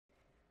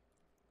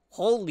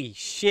Holy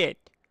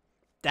shit.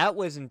 That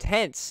was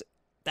intense.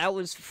 That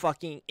was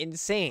fucking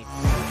insane.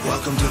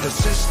 Welcome to the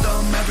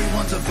system,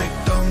 everyone's a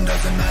victim.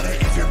 Doesn't matter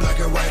if you're black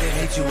or white, it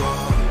hates you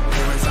all.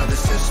 Here inside the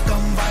system,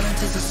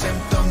 violence is a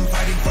symptom.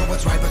 Fighting for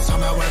what's right, but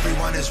somehow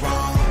everyone is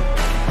wrong.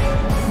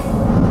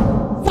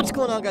 What's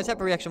going on, guys?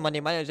 Happy Reaction Monday.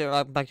 My name is Antrod.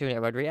 Welcome back to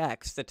Antrod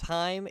Reacts. The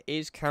time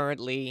is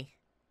currently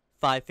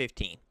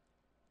 5:15.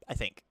 I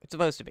think. It's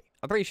supposed to be.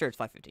 I'm pretty sure it's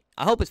 5:15.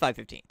 I hope it's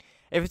 5:15.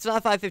 If it's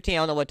not 5:15, I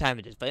don't know what time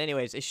it is. But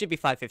anyways, it should be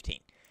 5:15.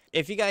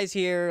 If you guys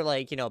hear,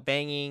 like, you know,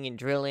 banging and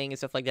drilling and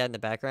stuff like that in the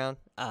background,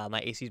 my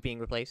AC is being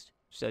replaced.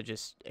 So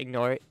just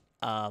ignore it.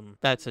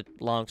 That's a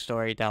long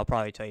story. I'll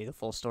probably tell you the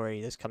full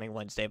story this coming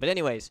Wednesday. But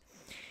anyways,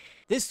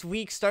 this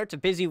week starts a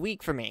busy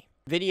week for me.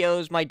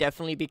 Videos might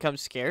definitely become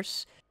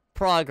scarce.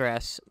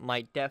 Progress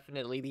might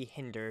definitely be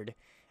hindered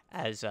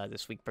as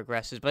this week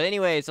progresses. But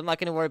anyways, I'm not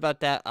going to worry about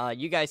that.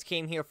 You guys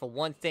came here for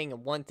one thing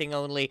and one thing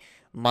only.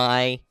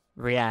 My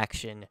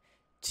reaction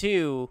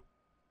to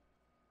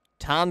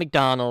Tom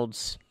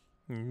MacDonald's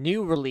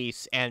new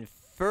release and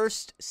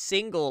first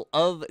single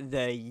of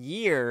the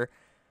year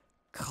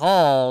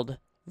called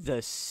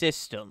The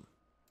System.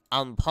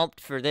 I'm pumped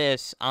for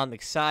this. I'm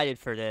excited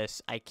for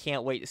this. I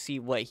can't wait to see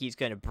what he's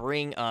going to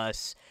bring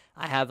us.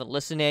 I haven't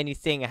listened to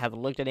anything. I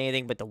haven't looked at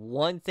anything. But the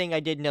one thing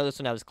I did notice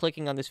when I was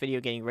clicking on this video,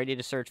 getting ready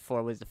to search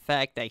for, was the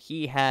fact that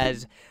he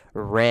has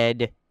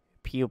red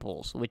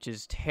pupils, which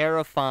is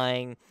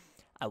terrifying.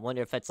 I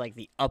wonder if that's like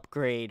the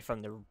upgrade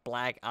from the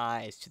black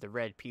eyes to the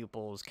red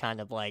pupils,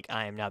 kind of like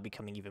I am now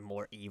becoming even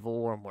more evil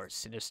or more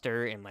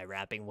sinister in my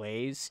rapping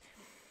ways,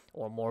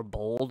 or more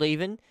bold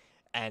even.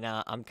 And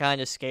I'm kind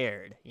of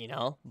scared, you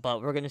know?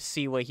 But we're going to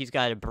see what he's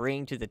got to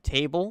bring to the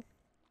table.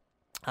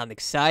 I'm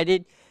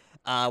excited.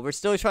 We're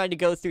still trying to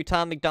go through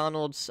Tom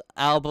MacDonald's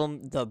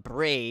album, The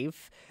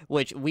Brave,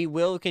 which we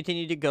will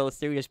continue to go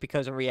through. Just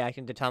because I'm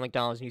reacting to Tom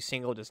MacDonald's new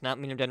single does not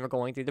mean I'm done. We're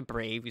going through The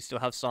Brave. We still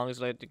have songs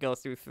to go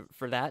through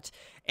for that.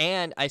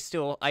 And I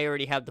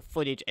already have the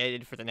footage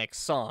edited for the next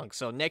song.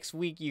 So next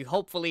week, you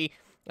hopefully,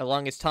 as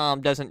long as Tom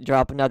doesn't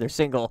drop another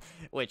single,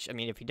 which, I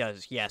mean, if he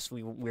does, yes,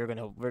 we're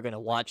gonna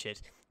watch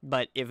it.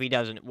 But if he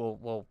doesn't,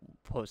 we'll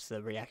post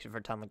the reaction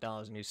for Tom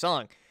MacDonald's new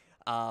song.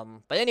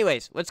 But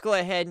anyways, let's go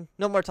ahead.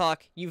 No more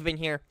talk. You've been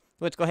here.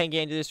 Let's go ahead and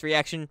get into this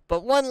reaction.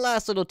 But one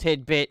last little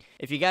tidbit.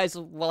 If you guys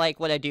like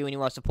what I do and you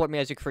want to support me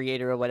as a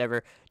creator or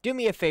whatever, do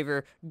me a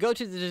favor. Go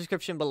to the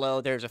description below.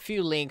 There's a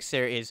few links.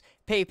 There is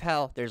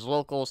PayPal, there's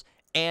Locals,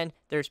 and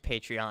there's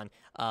Patreon.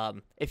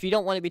 If you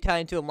don't want to be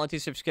tied into a monthly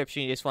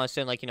subscription, you just want to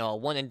send, like, you know, a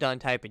one and done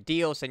type of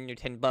deal, send your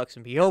 $10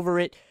 and be over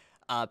it,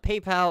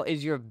 PayPal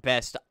is your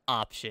best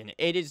option.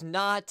 It is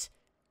not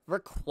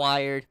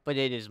required, but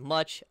it is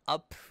much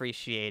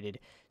appreciated.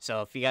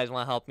 So if you guys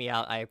want to help me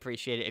out, I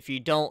appreciate it. If you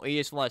don't, or you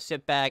just want to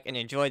sit back and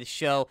enjoy the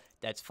show,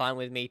 that's fine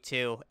with me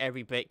too.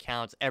 Every bit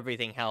counts.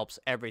 Everything helps.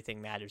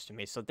 Everything matters to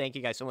me. So thank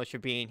you guys so much for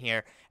being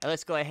here. And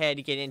let's go ahead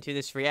and get into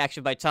this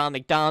reaction by Tom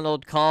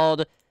MacDonald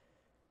called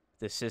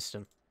The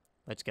System.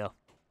 Let's go.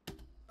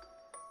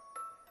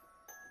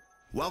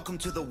 Welcome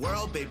to the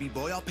world, baby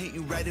boy. I'll paint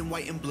you red and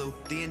white and blue.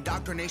 The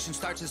indoctrination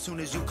starts as soon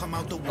as you come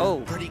out the womb.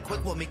 Oh. Pretty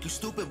quick, we'll make you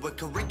stupid with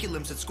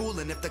curriculums at school.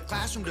 And if the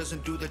classroom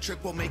doesn't do the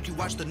trick, we'll make you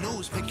watch the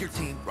news. Pick your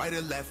team, right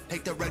or left,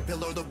 take the red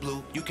pill or the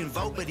blue. You can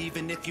vote, but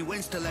even if you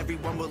win, still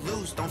everyone will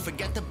lose. Don't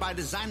forget to buy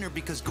designer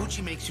because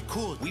Gucci makes you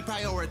cool. We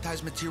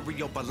prioritize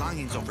material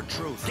belongings over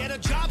truth. Get a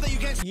job that you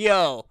get.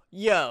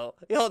 Yo,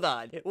 hold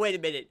on. Wait a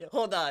minute.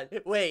 Hold on.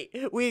 Wait.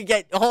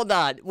 Hold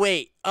on.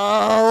 Wait.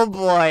 Oh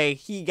boy.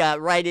 He got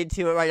right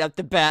into it right off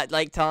the bat,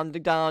 like Tom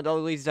MacDonald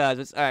always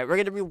does. Alright, we're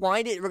gonna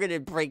rewind it. We're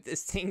gonna break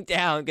this thing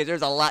down because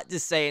there's a lot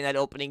to say in that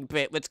opening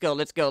bit. Let's go.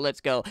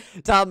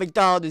 Tom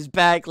MacDonald is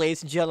back,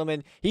 ladies and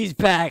gentlemen. He's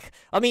back.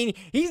 I mean,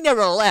 he's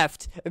never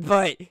left,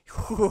 but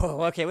whew,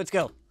 okay, let's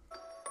go.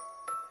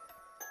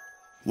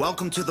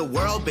 Welcome to the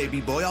world,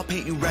 baby boy. I'll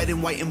paint you red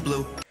and white and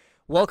blue.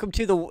 Welcome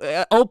to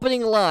the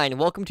opening line.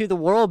 Welcome to the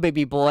world,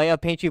 baby boy. I'll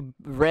paint you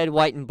red,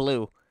 white, and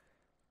blue.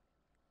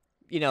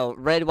 You know,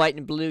 red, white,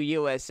 and blue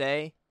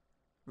USA.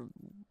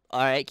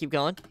 Alright, keep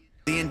going.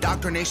 The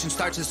indoctrination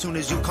starts as soon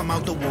as you come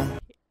out the womb.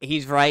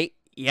 He's right.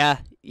 Yeah.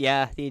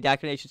 The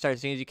indoctrination starts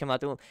as soon as you come out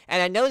the womb.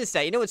 And I noticed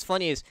that. You know what's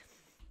funny is,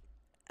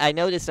 I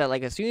noticed that,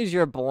 like, as soon as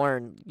you're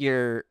born,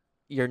 you're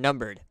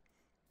numbered.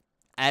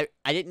 I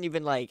didn't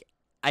even, like,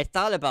 I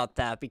thought about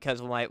that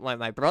because when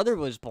my brother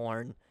was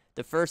born,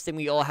 the first thing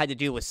we all had to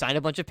do was sign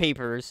a bunch of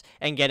papers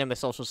and get him a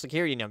social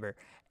security number.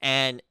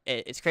 And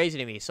it's crazy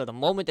to me. So the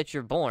moment that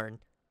you're born,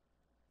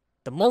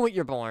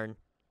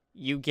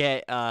 you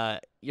get,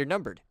 you're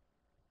numbered.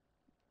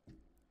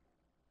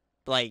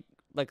 Like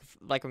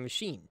a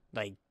machine.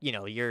 Like, you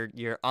know,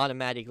 you're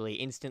automatically,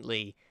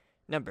 instantly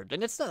numbered.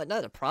 And it's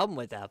not a problem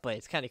with that, but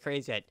it's kind of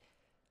crazy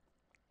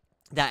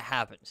that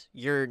happens.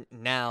 You're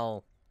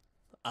now,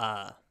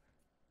 a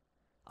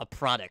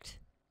product.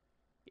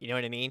 You know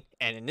what I mean?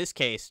 And in this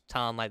case,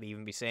 Tom might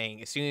even be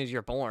saying, as soon as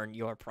you're born,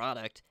 you're a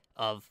product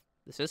of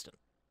the system.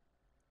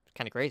 It's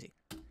kind of crazy.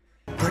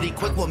 Pretty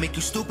quick, we'll make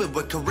you stupid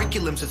with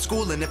curriculums at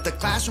school. And if the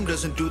classroom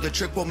doesn't do the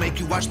trick, we'll make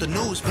you watch the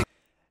news.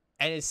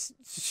 and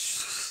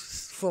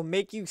it's will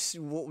make you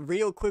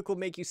real quick will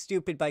make you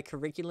stupid by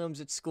curriculums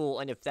at school,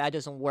 and if that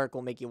doesn't work,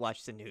 will make you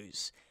watch the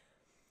news.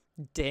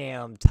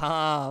 Damn,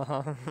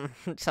 Tom.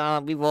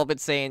 Tom, we've all been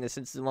saying this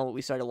since the moment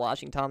we started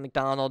watching Tom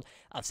MacDonald.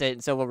 I've said it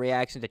in several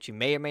reactions that you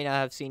may or may not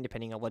have seen,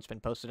 depending on what's been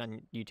posted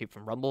on YouTube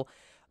from Rumble.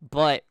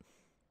 But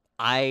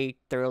I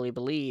thoroughly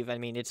believe, I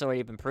mean, it's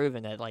already been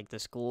proven that, like, the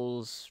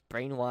schools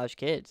brainwash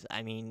kids.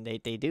 I mean, they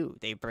do.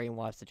 They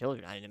brainwash the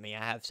children. I mean,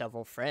 I have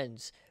several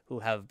friends who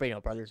have,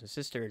 brothers and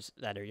sisters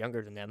that are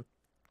younger than them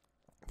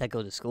that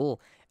go to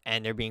school,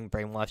 and they're being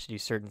brainwashed to do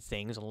certain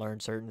things and learn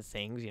certain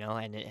things,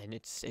 and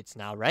it's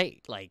not right.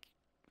 Like,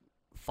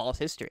 false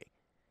history.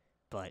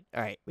 But,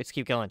 alright, let's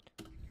keep going.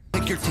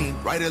 Pick your team,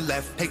 right or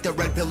left, take the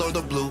red pill or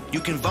the blue. You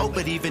can vote,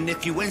 but even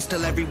if you win,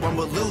 still everyone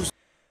will lose.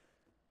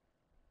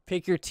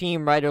 Pick your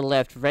team, right or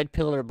left, red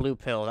pill or blue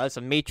pill. That's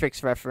a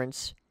Matrix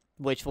reference,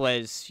 which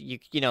was,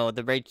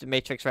 the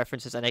Matrix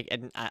references,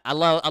 and I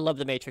love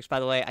the Matrix, by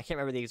the way. I can't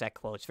remember the exact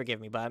quotes,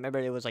 forgive me, but I remember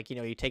it was like,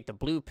 you take the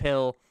blue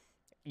pill,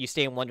 you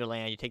stay in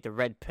Wonderland, you take the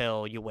red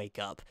pill, you wake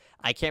up.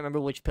 I can't remember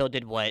which pill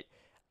did what.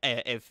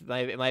 It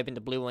might have been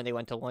the blue one, they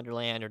went to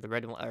Wonderland, or the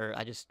red one, or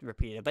I just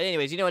repeated it. But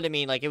anyways, you know what I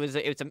mean? Like,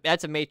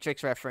 that's a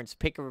Matrix reference.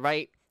 Pick a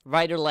right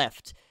or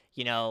left.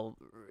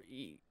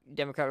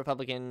 Democrat,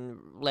 Republican,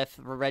 left,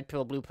 red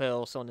pill, blue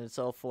pill, so on and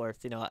so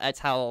forth. That's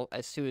how,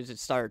 as soon as it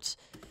starts.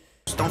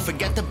 Don't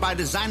forget to buy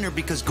designer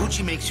because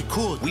Gucci makes you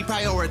cool. We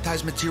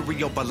prioritize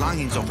material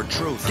belongings over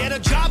truth. Get a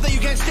job that you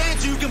can't stand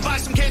so you can buy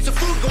some cans of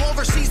food. Go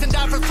overseas and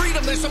die for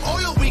freedom. There's some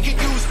oil we can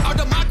use. Our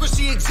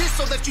democracy exists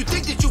so that you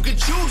think that you can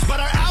choose. But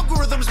our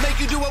algorithms make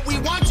you do what we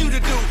want you to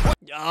do.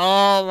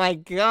 Oh my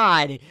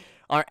god.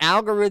 Our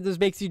algorithms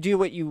makes you do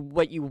what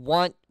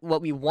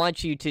we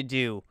want you to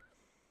do.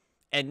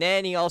 And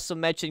then he also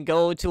mentioned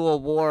go to a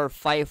war,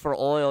 fight for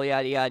oil,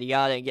 yada yada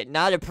yada, and get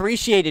not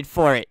appreciated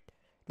for it.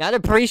 Not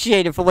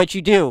appreciated for what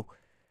you do.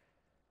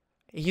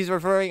 He's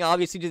referring,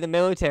 obviously, to the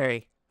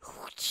military.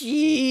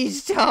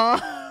 Jeez,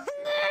 Tom.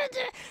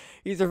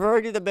 He's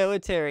referring to the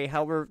military,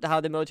 how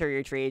the military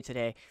are treated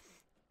today.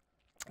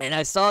 And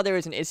I saw there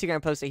was an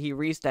Instagram post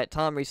that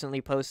Tom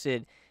recently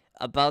posted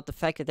about the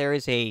fact that there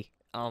is a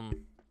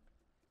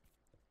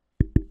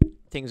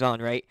things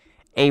on, right?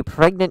 A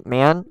pregnant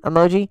man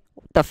emoji.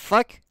 What the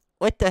fuck?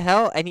 What the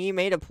hell? And he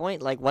made a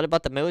point, like, what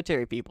about the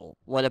military people?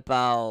 What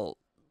about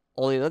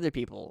all the other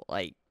people?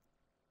 Like,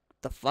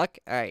 the fuck?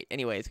 Alright,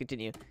 anyways,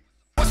 continue.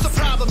 What's the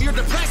problem? Your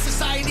depressed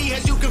society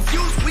has you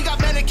confused. We got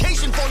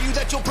medication for you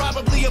that you'll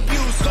probably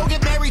abuse. Go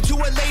get married to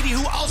a lady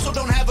who also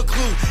don't have a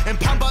clue, and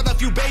pump out a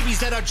few babies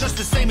that are just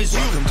the same as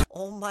you.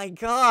 Oh my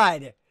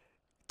god.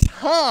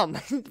 Tom,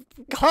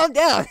 calm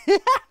down.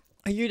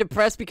 Are you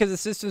depressed because the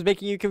system's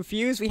making you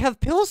confused? We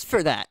have pills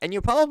for that, and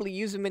you'll probably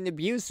use them and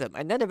abuse them.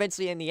 And then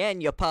eventually, in the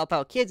end, you'll pop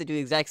out kids that do the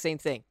exact same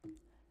thing.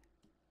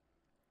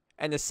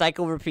 And the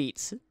cycle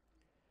repeats.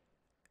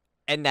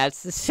 And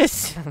that's the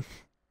system.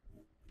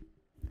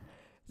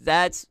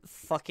 That's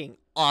fucking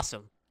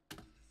awesome.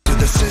 To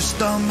the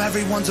system,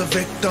 everyone's a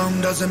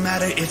victim. Doesn't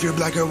matter if you're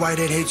black or white,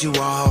 it hates you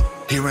all.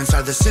 Here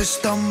inside the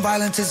system,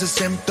 violence is a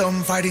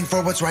symptom. Fighting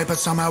for what's right, but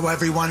somehow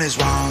everyone is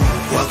wrong.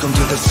 Welcome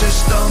to the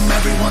system,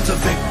 everyone's a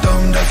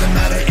victim. Doesn't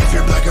matter if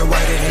you're black or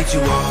white, it hates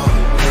you all.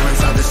 Here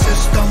inside the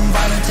system,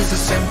 violence is a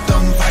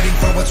symptom. Fighting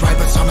for what's right,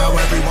 but somehow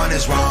everyone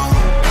is wrong.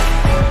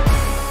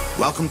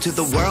 Welcome to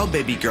the world,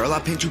 baby girl.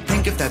 I'll paint you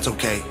pink if that's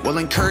okay. We'll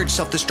encourage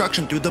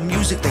self-destruction through the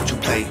music that you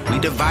play. We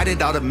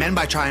divided all the men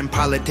by trying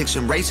politics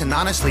and race, and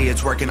honestly,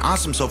 it's working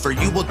awesome, so for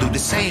you, we'll do the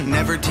same.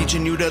 Never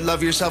teaching you to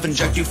love yourself,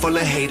 inject you full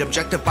of hate,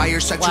 objectify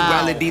your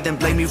sexuality, then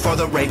blame you for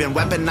the rape, and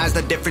weaponize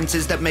the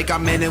differences that make our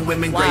men and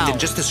women great. And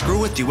just to screw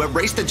with you,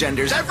 erase the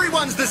genders.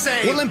 Everyone's the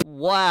same.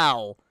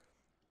 Wow.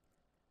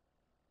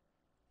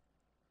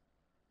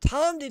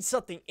 Tom did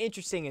something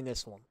interesting in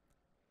this one.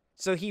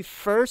 So he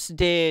first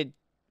did...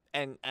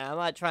 And I'm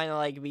not trying to,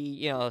 like,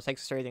 be,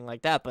 sexist or anything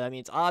like that, but, I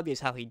mean, it's obvious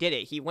how he did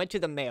it. He went to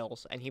the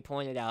males, and he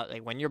pointed out,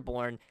 like, when you're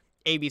born,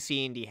 A, B,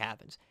 C, and D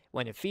happens.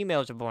 When the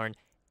females are born,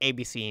 A,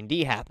 B, C, and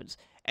D happens.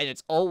 And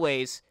it's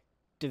always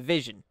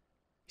division. You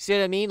see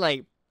what I mean?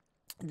 Like,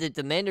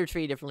 the men are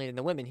treated differently than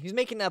the women. He's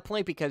making that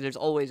point because there's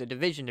always a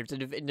division. There's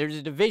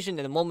a division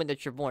in the moment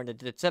that you're born.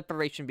 The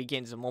separation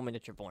begins the moment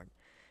that you're born.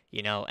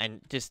 And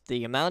just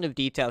the amount of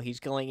detail he's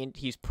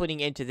putting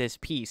into this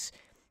piece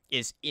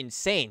is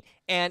insane.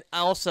 And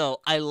also,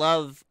 I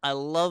love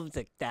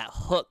that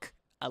hook.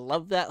 I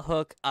love that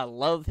hook. I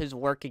love his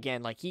work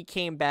again. Like, he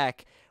came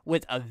back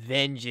with a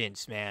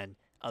vengeance, man.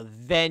 A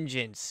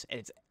vengeance. And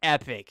it's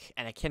epic.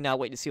 And I cannot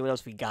wait to see what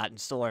else we got in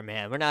store,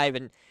 man.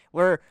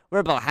 We're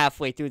about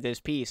halfway through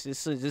this piece.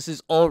 This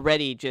is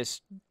already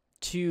just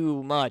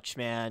too much,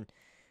 man.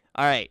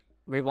 Alright,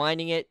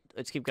 rewinding it.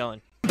 Let's keep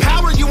going.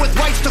 Empower you with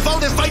rights to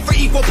vote and fight for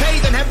equal pay.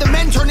 Then have the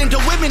men turn into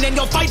women and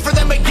you'll fight for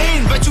them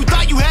again. But you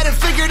thought you had it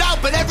figured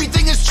out, but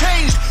everything has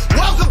changed.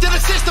 Welcome to the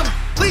system.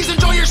 Please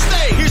enjoy your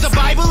stay. Here's a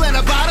Bible and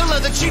a bottle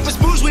of the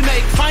cheapest booze we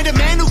make. Find a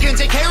man who can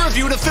take care of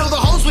you to fill the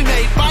holes we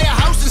made. Buy a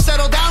house and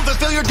settle down,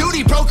 fulfill your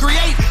duty, procreate.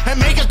 procreate and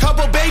make a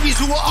couple babies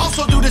who will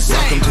also do the same.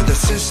 Welcome to the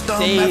system,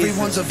 Jesus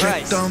everyone's a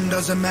Christ. victim.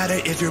 Doesn't matter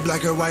if you're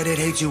black or white, it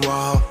hates you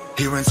all.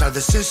 Here inside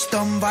the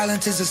system,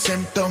 violence is a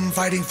symptom.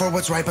 Fighting for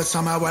what's right, but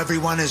somehow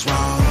everyone is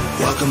wrong.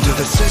 Welcome to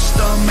the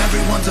system,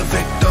 everyone's a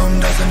victim.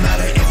 Doesn't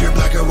matter if you're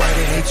black or white,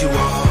 it hates you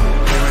all.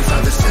 Here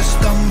inside the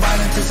system,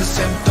 violence is a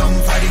symptom.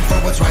 Fighting for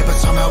what's right, but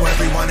somehow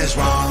everyone is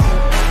wrong.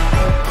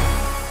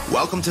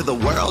 Welcome to the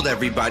world,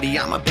 everybody.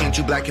 I'ma paint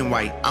you black and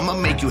white. I'ma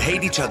make you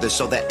hate each other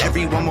so that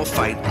everyone will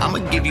fight. I'ma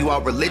give you all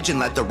religion,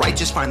 let the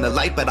righteous find the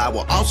light. But I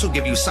will also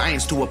give you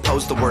science to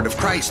oppose the word of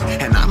Christ.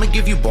 And I'ma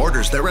give you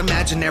borders, they're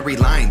imaginary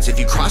lines. If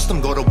you cross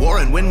them, go to war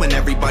and win when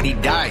everybody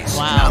dies.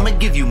 Wow. And I'ma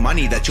give you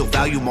money that you'll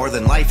value more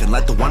than life. And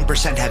let the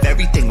 1% have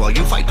everything while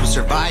you fight to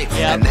survive.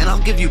 Yep. And then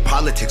I'll give you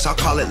politics, I'll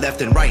call it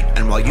left and right.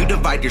 And while you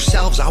divide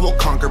yourselves, I will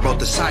conquer both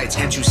the sides.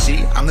 Can't you see?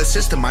 I'm the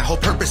system, my whole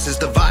purpose is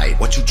divide.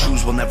 What you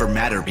choose will never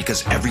matter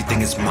because everything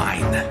is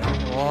mine.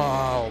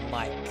 Oh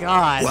my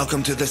God.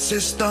 Welcome to the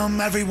system,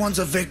 everyone's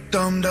a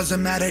victim.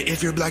 Doesn't matter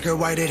if you're black or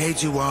white, it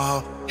hates you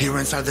all. Here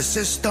inside the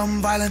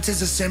system, violence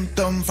is a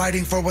symptom.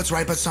 Fighting for what's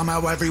right, but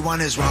somehow everyone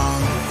is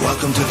wrong.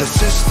 Welcome to the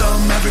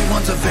system,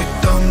 everyone's a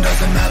victim.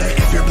 Doesn't matter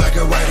if you're black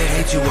or white, it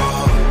hates you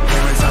all.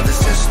 Here inside the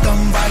system,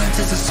 violence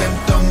is a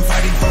symptom.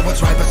 Fighting for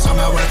what's right, but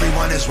somehow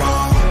everyone is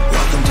wrong.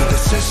 Welcome to the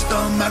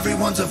system,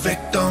 everyone's a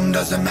victim.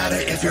 Doesn't matter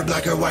if you're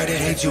black or white,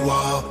 it hates you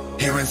all.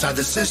 Here inside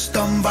the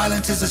system,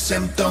 violence is a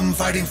symptom.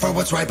 Fighting for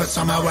what's right, but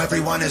somehow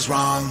everyone is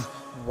wrong.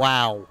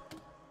 Wow.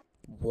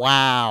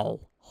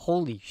 Wow.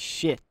 Holy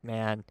shit,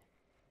 man.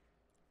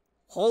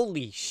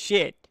 Holy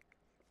shit.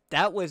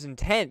 That was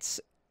intense.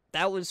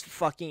 That was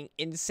fucking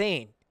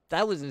insane.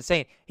 That was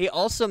insane. He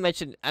also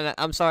mentioned, and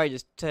I'm sorry,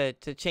 just to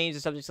change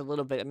the subject a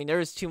little bit. I mean, there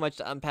is too much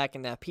to unpack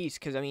in that piece,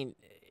 because, I mean,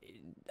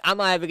 I'm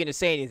not ever going to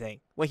say anything.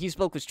 What he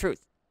spoke was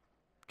truth.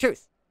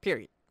 Truth.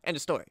 Period. End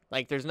of story.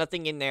 Like, there's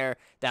nothing in there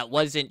that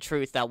wasn't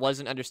truth, that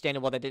wasn't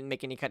understandable, that didn't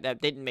make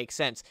that didn't make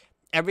sense.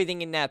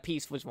 Everything in that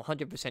piece was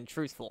 100%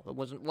 truthful. It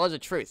was a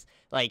truth.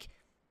 Like,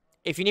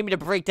 if you need me to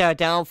break that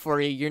down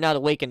for you, you're not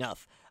awake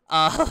enough.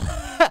 What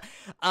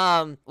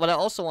I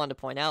also wanted to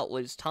point out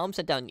was Tom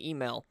sent out an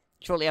email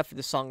shortly after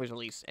the song was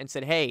released and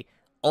said, hey,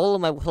 all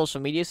of my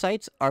social media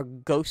sites are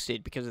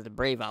ghosted because of the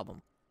Brave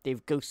album.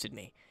 They've ghosted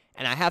me.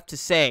 And I have to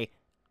say,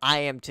 I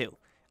am too.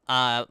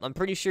 I'm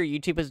pretty sure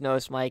YouTube has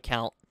noticed my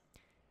account.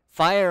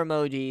 Fire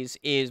emojis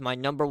is my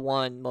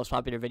 #1 most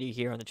popular video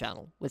here on the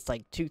channel with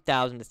like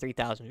 2,000 to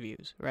 3,000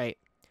 views, right?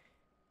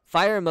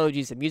 Fire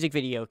emojis, the music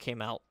video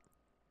came out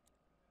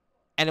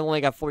and it only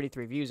got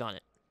 43 views on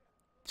it.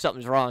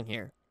 Something's wrong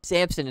here.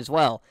 Samson as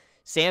well.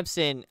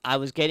 Samson, I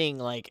was getting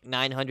like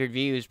 900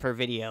 views per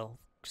video,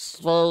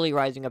 slowly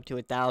rising up to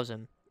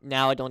 1,000.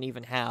 Now I don't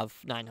even have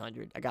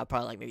 900. I got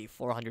probably like maybe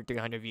 400,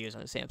 300 views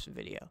on a Samson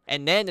video.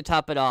 And then to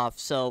top it off,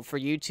 so for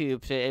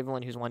YouTube, to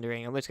everyone who's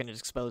wondering, I'm just going to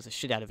expose the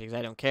shit out of it because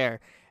I don't care.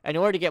 In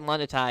order to get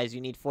monetized,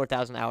 you need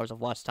 4,000 hours of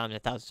watch time and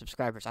 1,000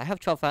 subscribers. I have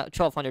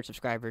 1,200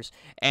 subscribers,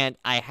 and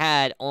I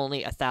had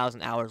only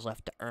 1,000 hours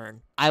left to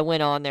earn. I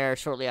went on there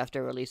shortly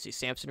after I released the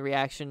Samson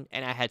reaction,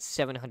 and I had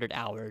 700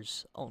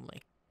 hours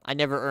only. I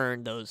never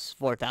earned those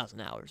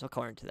 4,000 hours,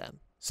 according to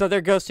them. So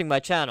they're ghosting my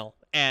channel,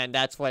 and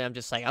that's why I'm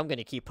just like, I'm going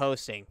to keep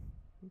posting.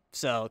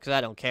 So, because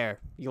I don't care.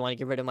 You want to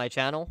get rid of my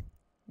channel?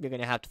 You're going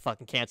to have to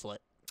fucking cancel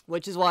it.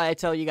 Which is why I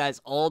tell you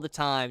guys all the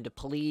time to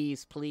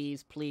please,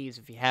 please, please,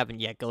 if you haven't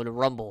yet, go to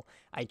Rumble.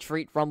 I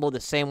treat Rumble the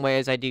same way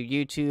as I do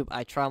YouTube.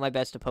 I try my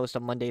best to post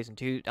on Mondays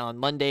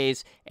and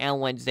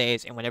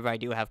Wednesdays, and whenever I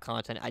do have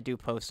content, I do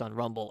post on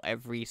Rumble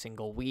every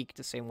single week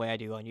the same way I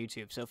do on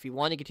YouTube. So if you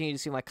want to continue to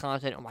see my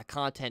content or my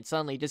content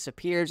suddenly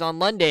disappears on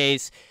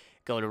Mondays,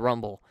 go to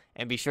Rumble.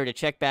 And be sure to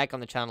check back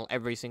on the channel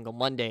every single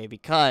Monday,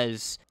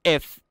 because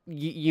if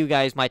you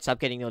guys might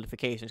stop getting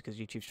notifications because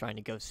YouTube's trying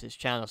to ghost this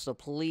channel. So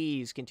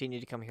please continue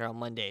to come here on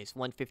Mondays,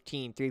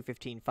 1:15,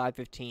 3:15,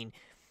 5:15.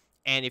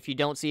 And if you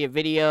don't see a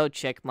video,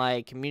 check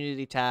my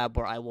community tab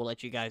where I will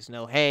let you guys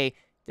know, hey,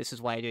 this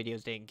is why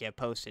videos didn't get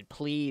posted.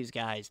 Please,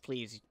 guys,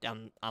 please.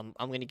 I'm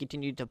going to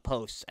continue to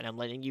post, and I'm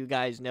letting you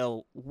guys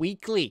know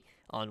weekly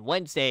on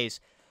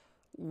Wednesdays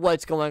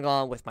what's going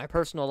on with my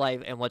personal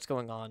life and what's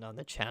going on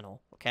the channel,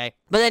 okay?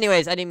 But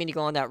anyways, I didn't mean to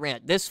go on that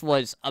rant. This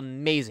was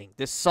amazing.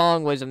 This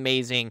song was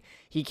amazing.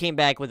 He came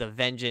back with a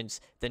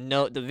vengeance.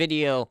 The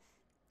video,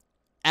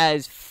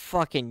 as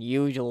fucking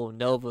usual,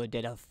 Nova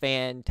did a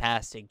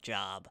fantastic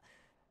job.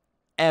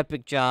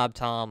 Epic job,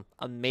 Tom.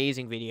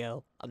 Amazing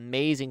video.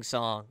 Amazing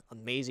song.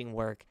 Amazing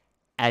work,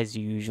 as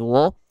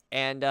usual.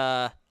 And,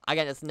 I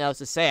got nothing else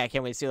to say. I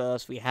can't wait to see what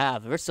else we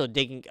have. We're still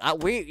digging.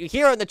 We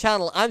here on the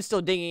channel, I'm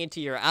still digging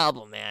into your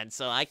album, man.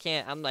 So I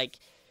can't. I'm like,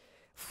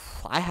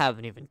 I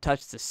haven't even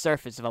touched the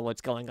surface of what's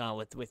going on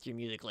with your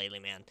music lately,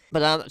 man.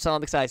 But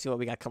I'm excited to see what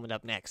we got coming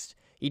up next.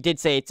 You did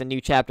say it's a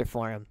new chapter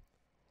for him,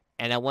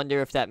 and I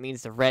wonder if that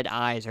means the red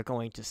eyes are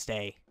going to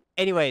stay.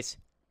 Anyways,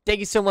 thank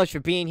you so much for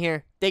being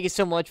here. Thank you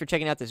so much for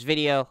checking out this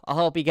video. I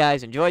hope you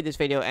guys enjoyed this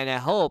video, and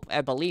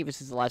I believe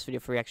this is the last video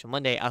for Reaction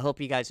Monday. I hope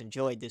you guys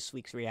enjoyed this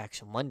week's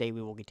Reaction Monday.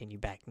 We will continue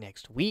back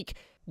next week.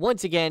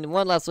 Once again,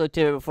 one last little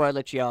tip before I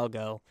let you all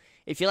go.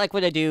 If you like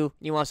what I do,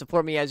 you want to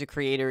support me as a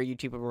creator,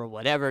 YouTuber, or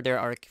whatever, there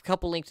are a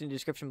couple links in the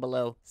description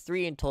below.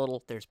 3 in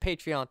total. There's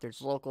Patreon,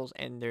 there's Locals,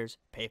 and there's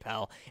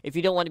PayPal. If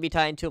you don't want to be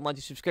tied into a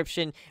monthly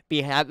subscription,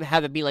 have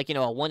it be like,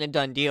 a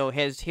one-and-done deal.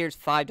 Here's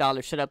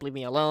 $5, shut up, leave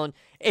me alone.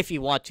 If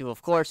you want to,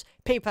 of course.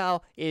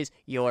 PayPal is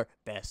your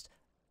best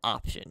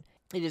option.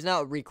 It is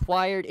not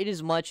required. It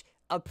is much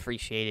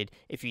appreciated.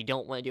 If you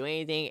don't want to do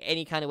anything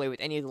any kind of way with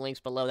any of the links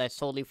below, that's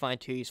totally fine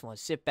too. You just want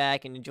to sit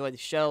back and enjoy the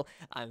show,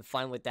 I'm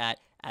fine with that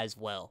as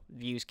well.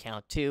 Views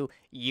count too.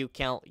 You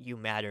count, you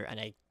matter, and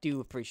I do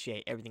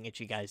appreciate everything that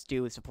you guys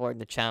do with supporting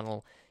the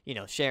channel,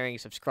 sharing,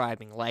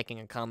 subscribing, liking,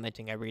 and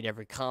commenting. I read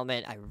every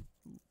comment. I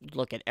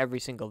look at every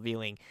single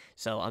viewing,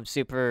 so I'm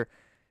super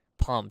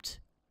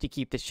pumped to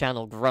keep this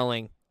channel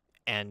growing,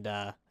 and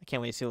I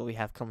can't wait to see what we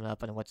have coming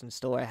up and what's in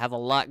store. I have a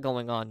lot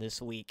going on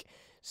this week,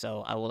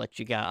 so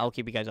I'll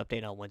keep you guys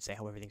updated on Wednesday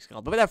how everything's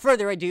going. But without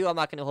further ado, I'm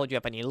not going to hold you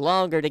up any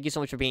longer. Thank you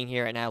so much for being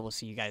here, and I will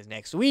see you guys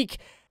next week.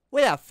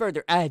 Without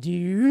further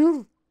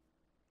ado,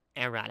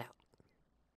 Antrod out.